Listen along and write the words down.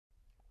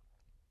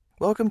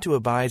Welcome to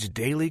Abide's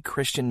Daily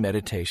Christian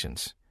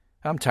Meditations.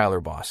 I'm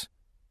Tyler Boss.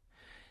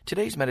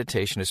 Today's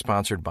meditation is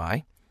sponsored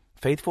by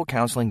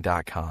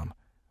FaithfulCounseling.com,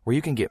 where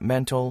you can get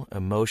mental,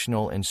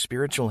 emotional, and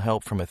spiritual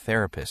help from a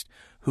therapist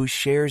who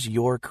shares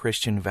your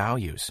Christian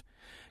values.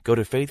 Go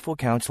to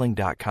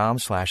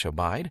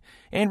FaithfulCounseling.com/abide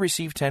and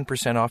receive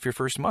 10% off your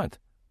first month.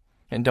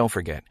 And don't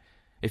forget,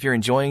 if you're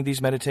enjoying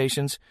these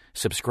meditations,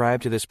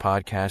 subscribe to this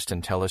podcast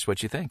and tell us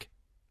what you think.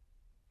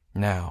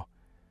 Now,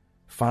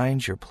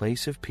 find your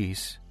place of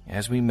peace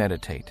as we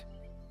meditate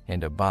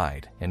and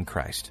abide in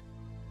Christ.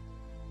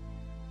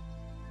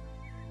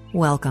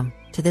 Welcome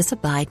to this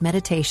Abide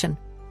meditation.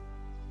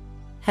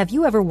 Have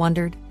you ever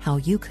wondered how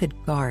you could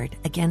guard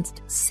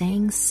against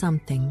saying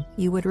something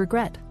you would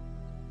regret?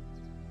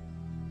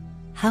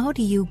 How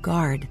do you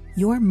guard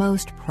your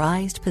most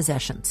prized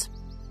possessions?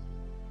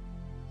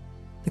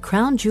 The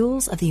crown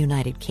jewels of the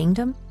United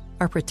Kingdom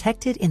are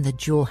protected in the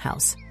Jewel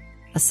House,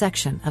 a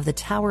section of the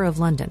Tower of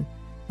London,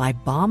 by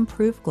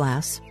bomb-proof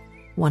glass,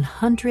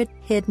 100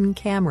 hidden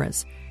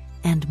cameras,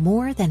 and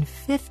more than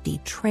 50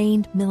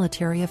 trained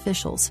military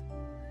officials.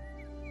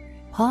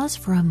 Pause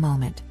for a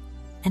moment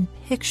and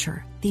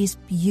picture these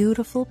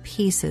beautiful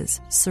pieces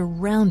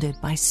surrounded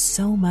by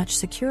so much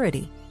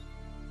security.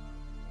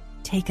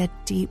 Take a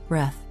deep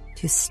breath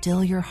to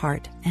still your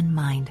heart and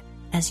mind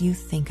as you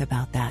think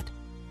about that.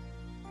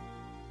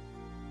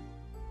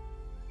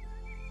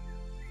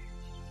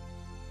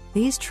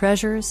 These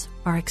treasures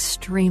are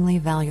extremely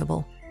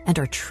valuable and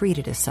are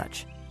treated as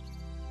such.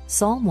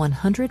 Psalm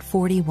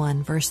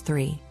 141 verse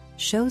 3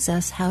 shows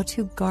us how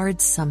to guard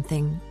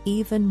something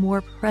even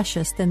more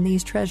precious than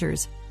these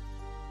treasures.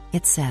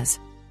 It says,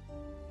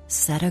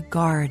 "Set a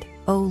guard,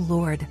 O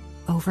Lord,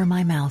 over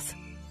my mouth.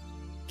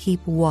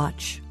 Keep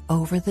watch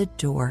over the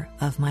door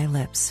of my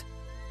lips."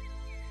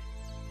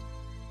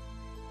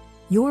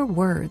 Your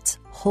words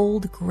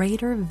hold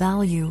greater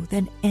value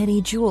than any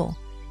jewel.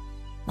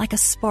 Like a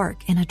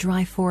spark in a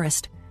dry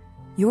forest,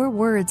 your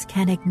words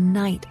can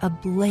ignite a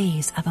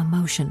blaze of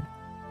emotion.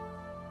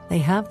 They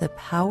have the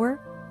power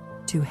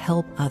to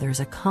help others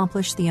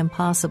accomplish the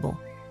impossible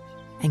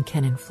and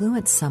can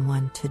influence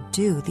someone to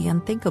do the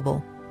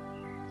unthinkable.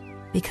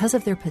 Because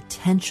of their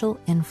potential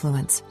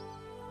influence,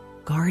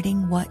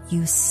 guarding what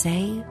you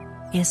say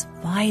is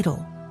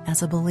vital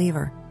as a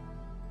believer.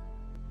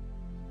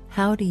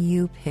 How do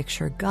you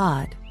picture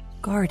God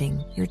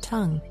guarding your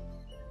tongue?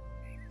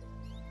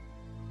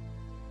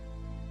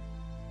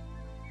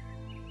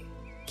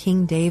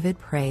 King David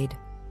prayed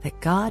that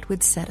God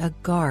would set a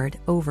guard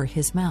over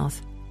his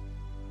mouth.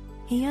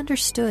 He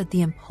understood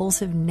the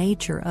impulsive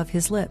nature of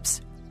his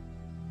lips.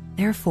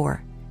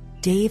 Therefore,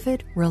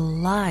 David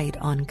relied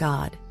on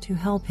God to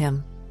help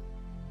him.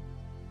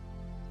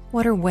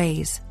 What are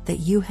ways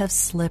that you have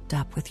slipped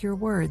up with your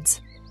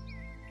words?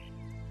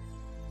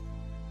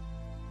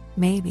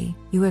 Maybe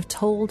you have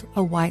told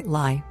a white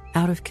lie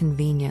out of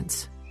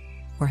convenience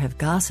or have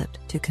gossiped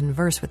to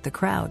converse with the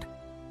crowd.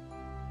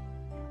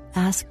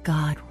 Ask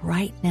God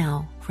right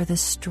now for the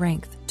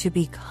strength to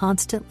be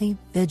constantly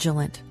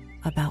vigilant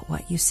about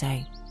what you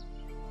say.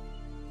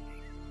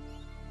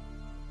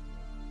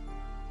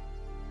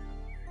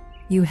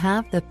 You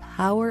have the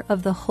power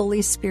of the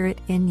Holy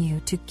Spirit in you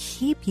to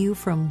keep you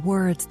from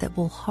words that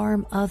will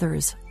harm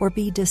others or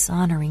be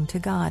dishonoring to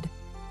God.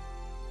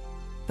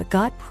 But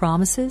God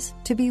promises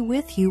to be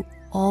with you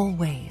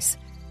always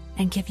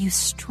and give you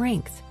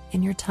strength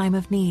in your time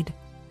of need.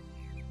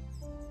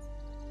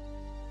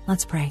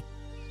 Let's pray.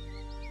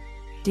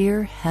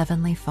 Dear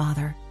Heavenly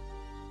Father,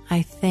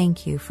 I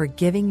thank you for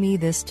giving me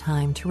this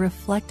time to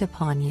reflect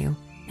upon you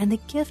and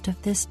the gift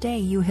of this day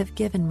you have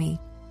given me.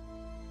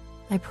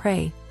 I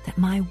pray that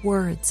my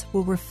words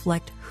will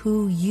reflect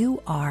who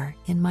you are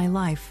in my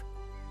life.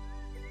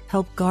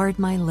 Help guard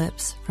my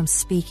lips from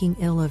speaking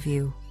ill of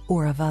you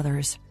or of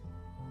others.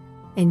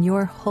 In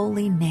your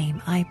holy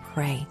name I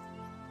pray.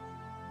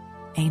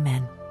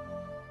 Amen.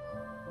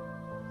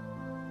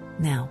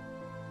 Now,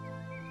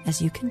 as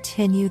you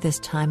continue this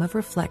time of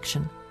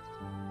reflection,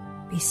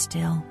 be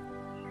still.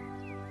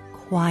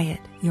 Quiet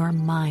your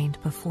mind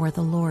before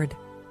the Lord.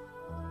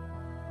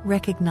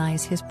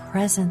 Recognize His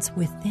presence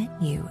within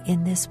you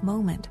in this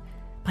moment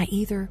by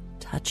either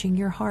touching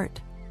your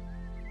heart,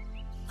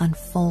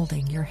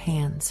 unfolding your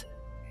hands,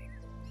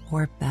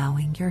 or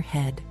bowing your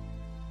head.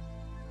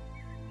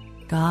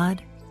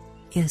 God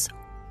is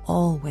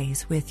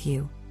always with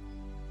you,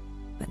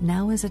 but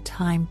now is a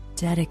time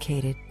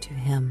dedicated to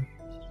Him.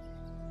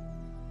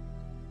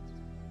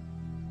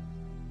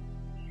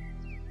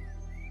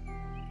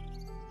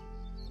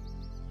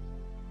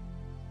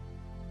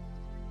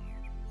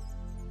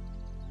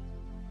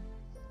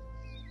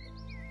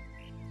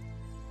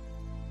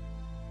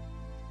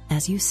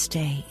 As you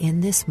stay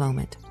in this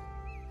moment,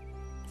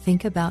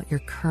 think about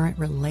your current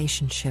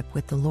relationship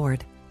with the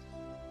Lord.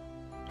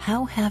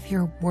 How have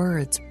your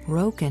words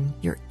broken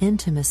your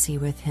intimacy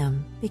with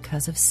Him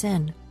because of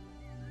sin?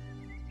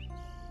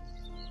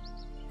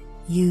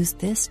 Use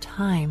this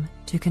time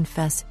to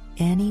confess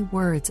any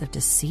words of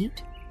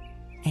deceit,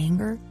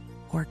 anger,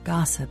 or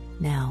gossip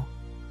now.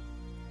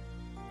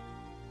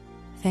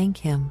 thank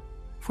Him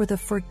for the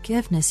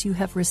forgiveness you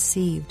have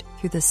received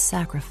through the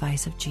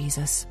sacrifice of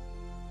Jesus.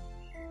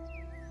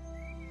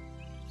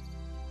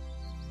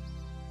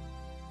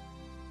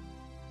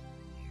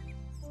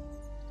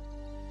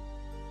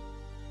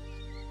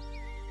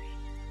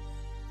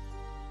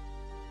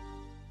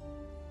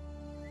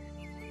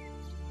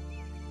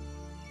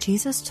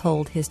 Jesus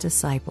told His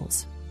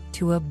disciples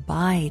to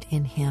abide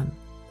in Him.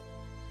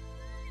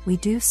 We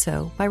do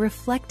so by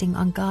reflecting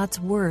on God's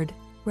Word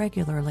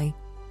regularly.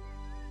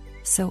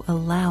 So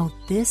allow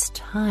this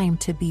time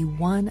to be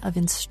one of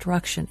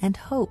instruction and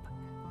hope,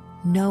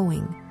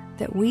 knowing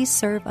that we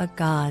serve a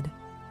God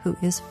who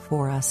is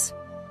for us.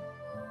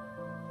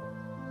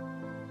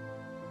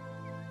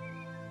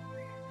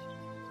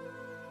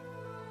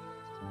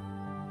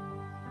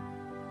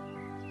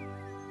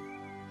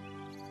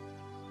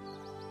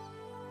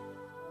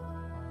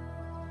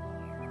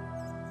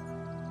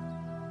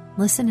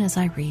 Listen as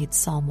I read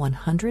Psalm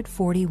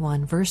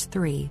 141, verse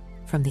 3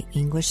 from the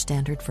English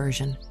Standard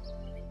Version.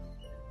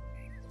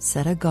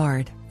 Set a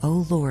guard,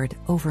 O Lord,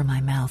 over my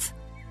mouth.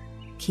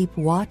 Keep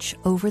watch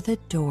over the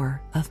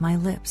door of my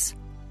lips.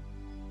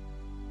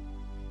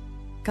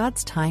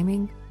 God's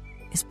timing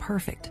is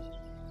perfect.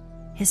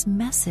 His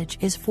message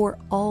is for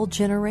all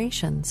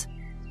generations.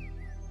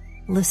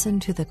 Listen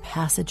to the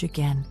passage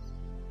again,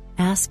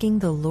 asking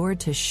the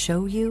Lord to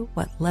show you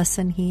what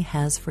lesson He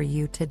has for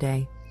you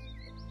today.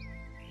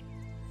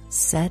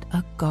 Set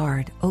a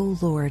guard, O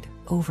Lord,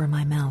 over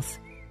my mouth.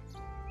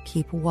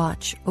 Keep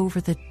watch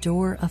over the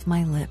door of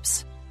my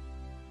lips.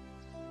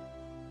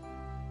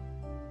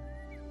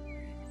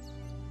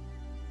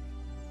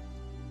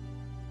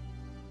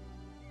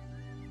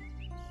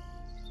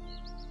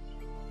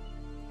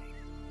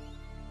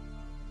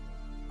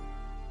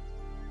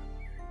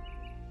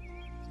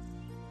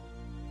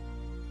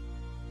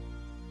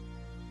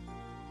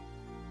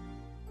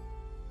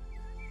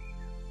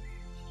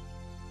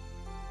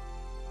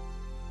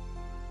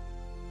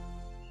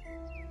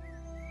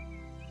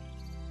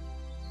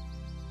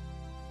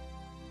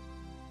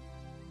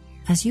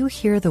 As you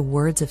hear the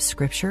words of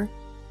Scripture,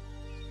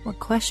 what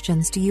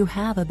questions do you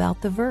have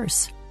about the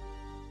verse?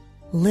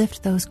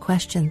 Lift those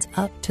questions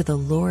up to the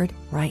Lord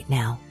right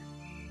now.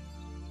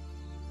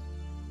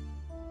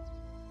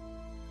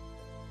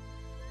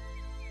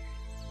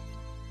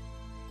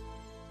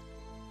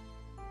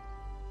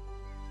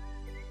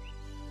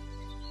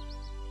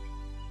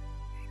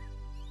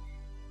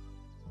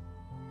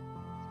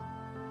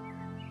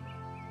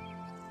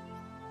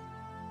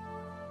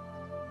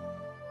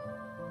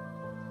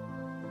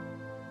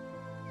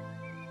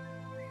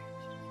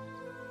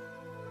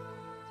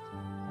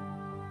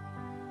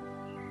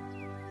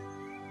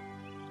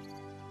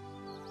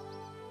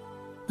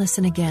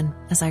 Listen again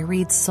as I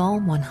read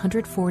Psalm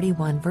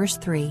 141, verse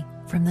 3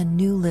 from the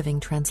New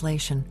Living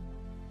Translation.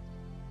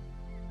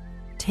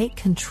 Take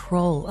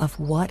control of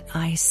what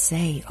I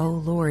say, O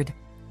Lord,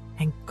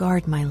 and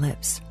guard my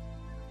lips.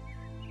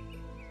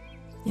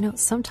 You know,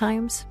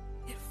 sometimes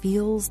it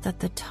feels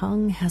that the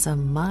tongue has a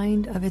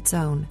mind of its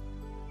own.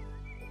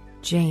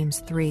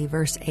 James 3,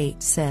 verse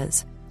 8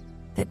 says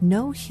that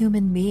no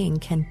human being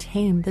can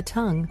tame the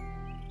tongue.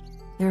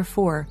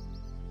 Therefore,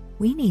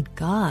 we need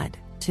God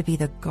to be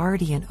the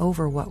guardian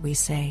over what we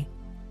say.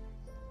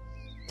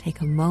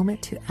 Take a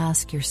moment to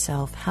ask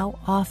yourself how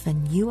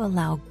often you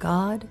allow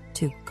God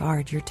to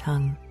guard your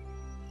tongue.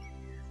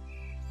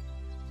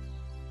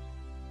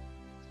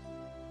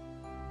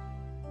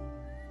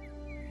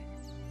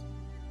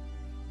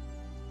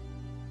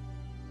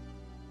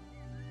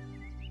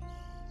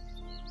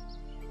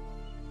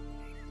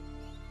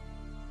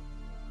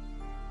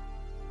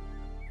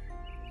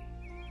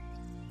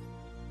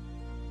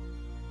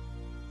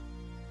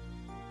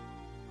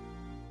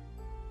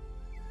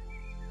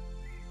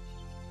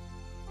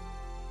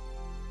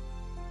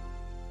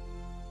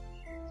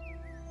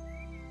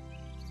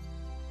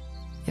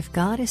 If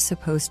God is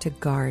supposed to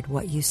guard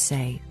what you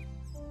say,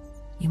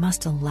 you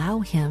must allow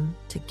Him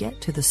to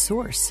get to the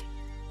source.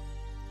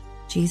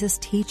 Jesus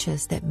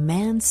teaches that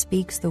man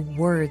speaks the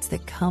words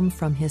that come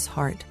from his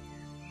heart.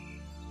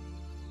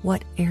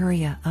 What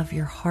area of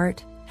your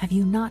heart have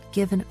you not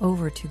given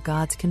over to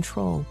God's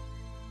control?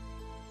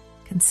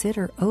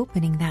 Consider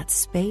opening that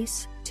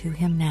space to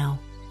Him now.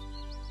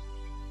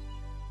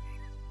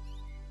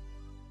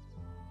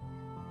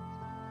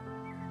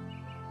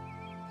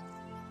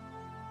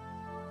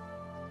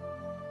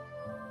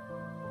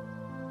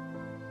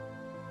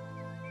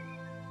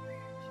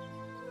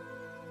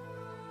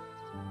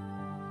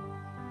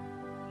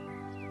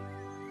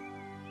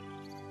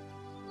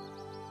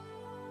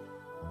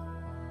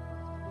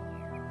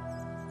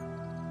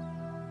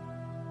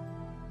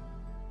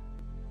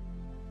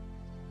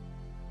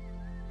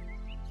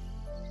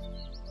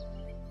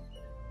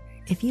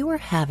 If you are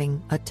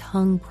having a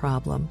tongue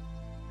problem,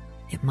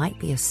 it might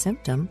be a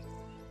symptom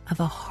of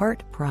a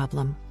heart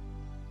problem.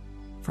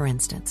 For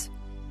instance,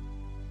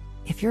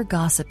 if you're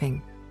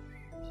gossiping,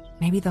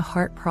 maybe the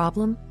heart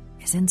problem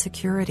is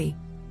insecurity.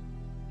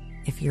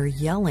 If you're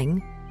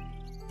yelling,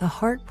 the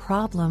heart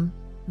problem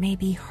may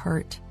be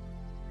hurt.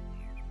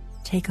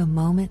 take a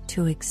moment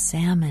to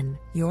examine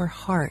your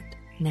heart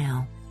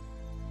now.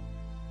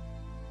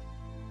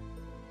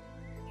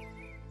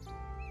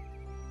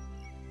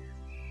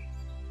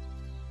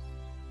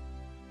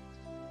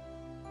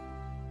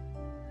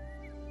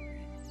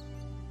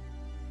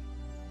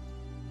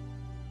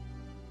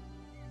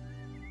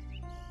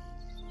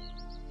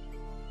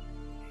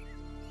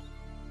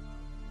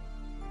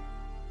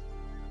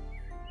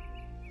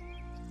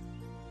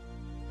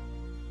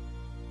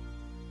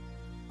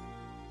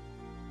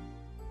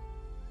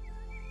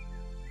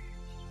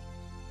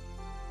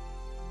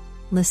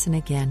 Listen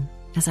again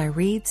as I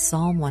read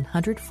Psalm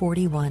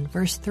 141,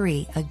 verse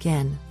 3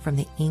 again from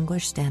the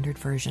English Standard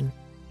Version.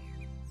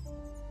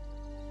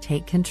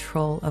 Take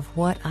control of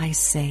what I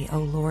say, O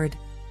Lord,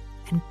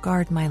 and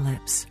guard my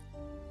lips.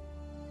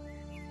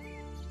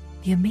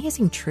 The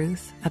amazing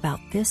truth about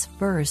this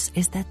verse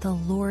is that the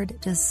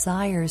Lord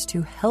desires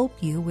to help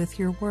you with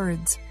your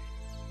words.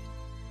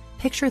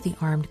 Picture the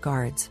armed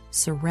guards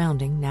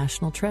surrounding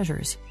national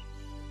treasures.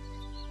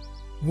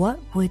 What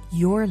would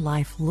your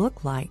life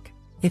look like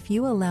if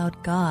you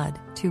allowed God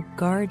to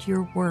guard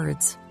your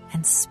words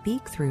and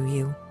speak through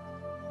you?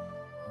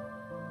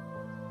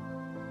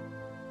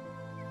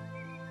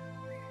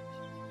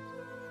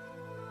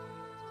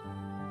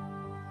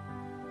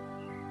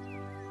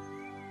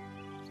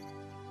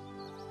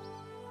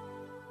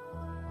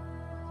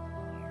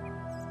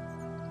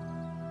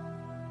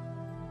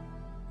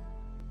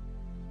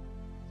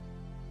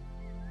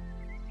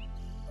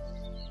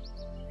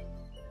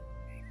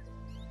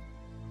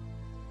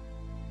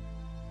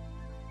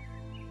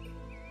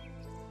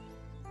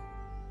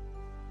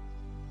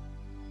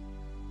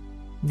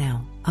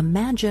 Now,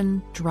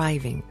 imagine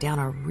driving down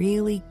a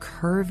really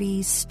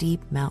curvy,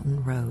 steep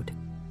mountain road.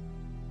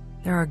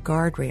 There are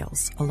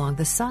guardrails along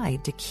the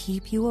side to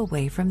keep you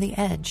away from the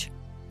edge.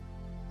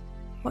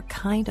 What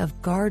kind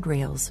of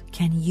guardrails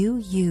can you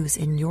use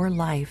in your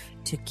life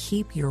to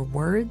keep your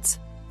words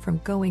from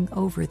going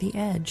over the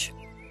edge?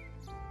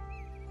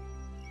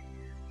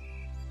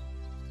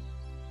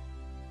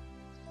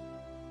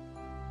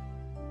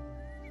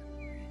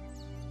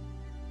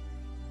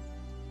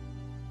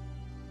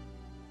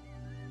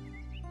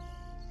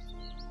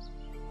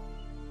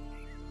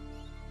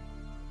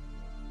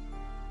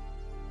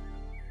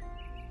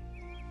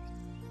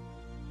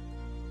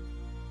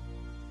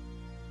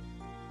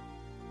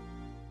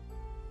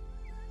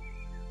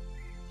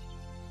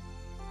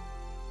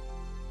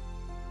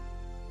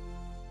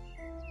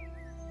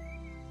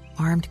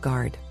 Armed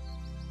guard.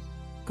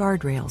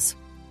 Guardrails.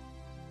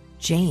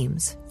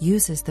 James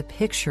uses the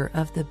picture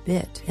of the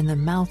bit in the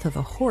mouth of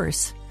a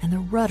horse and the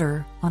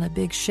rudder on a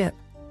big ship.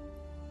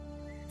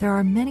 There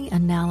are many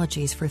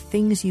analogies for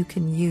things you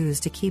can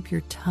use to keep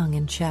your tongue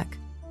in check.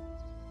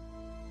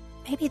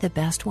 Maybe the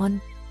best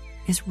one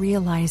is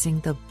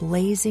realizing the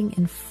blazing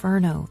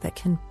inferno that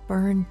can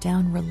burn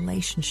down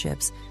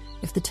relationships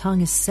if the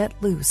tongue is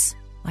set loose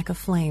like a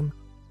flame.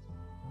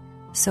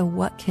 So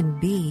what can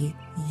be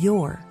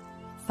your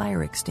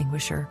fire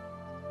extinguisher?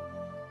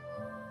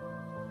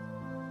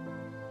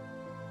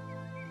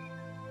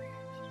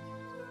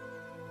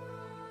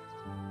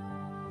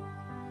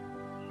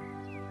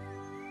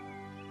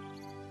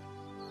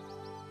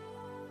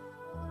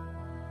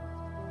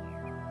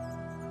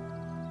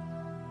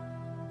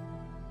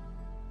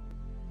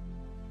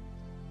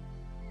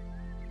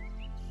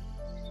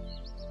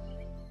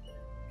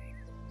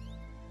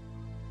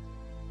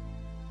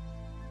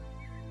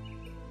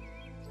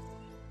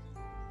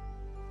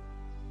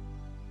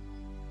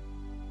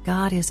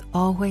 God is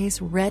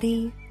always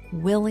ready,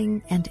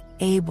 willing, and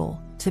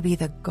able to be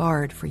the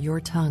guard for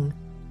your tongue.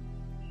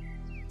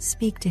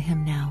 Speak to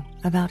Him now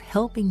about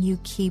helping you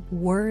keep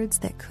words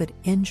that could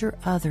injure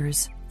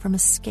others from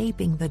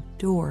escaping the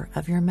door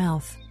of your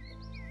mouth.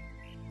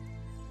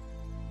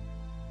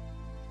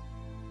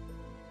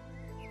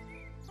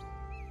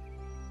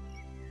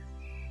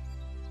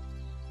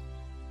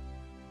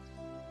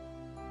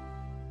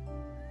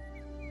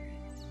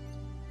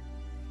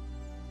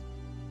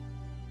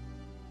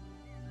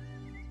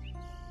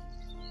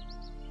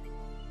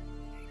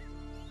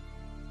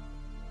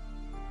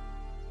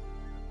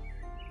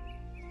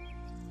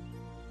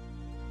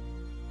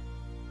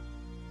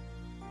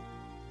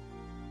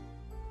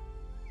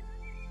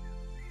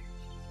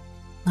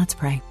 Let's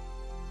pray.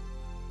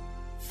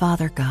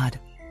 Father God,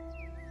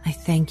 I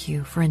thank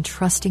you for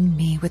entrusting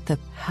me with the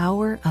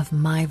power of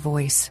my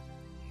voice.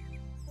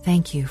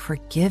 Thank you for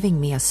giving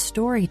me a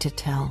story to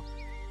tell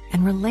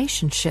and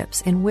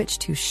relationships in which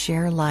to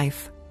share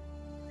life.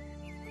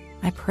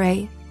 I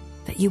pray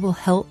that you will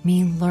help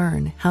me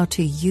learn how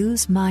to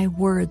use my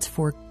words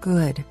for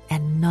good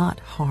and not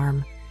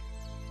harm.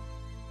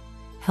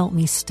 Help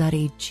me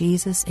study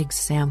Jesus'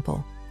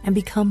 example and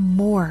become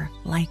more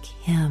like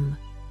Him.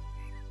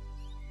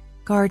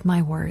 Guard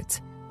my words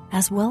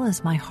as well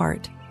as my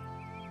heart.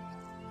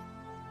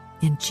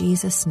 In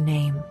Jesus'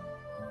 name,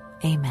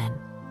 amen.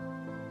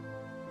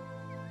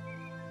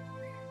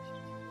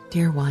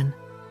 Dear one,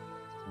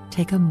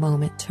 take a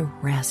moment to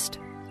rest,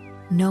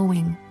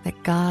 knowing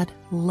that God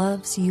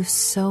loves you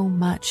so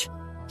much,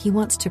 He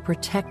wants to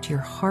protect your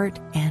heart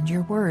and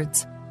your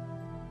words.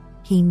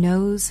 He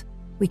knows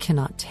we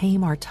cannot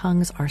tame our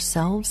tongues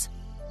ourselves,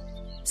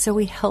 so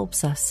He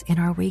helps us in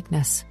our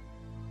weakness.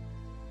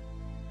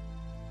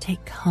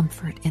 Take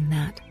comfort in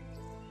that.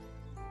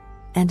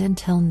 And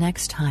until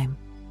next time,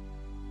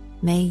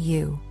 may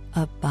you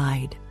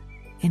abide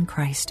in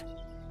Christ.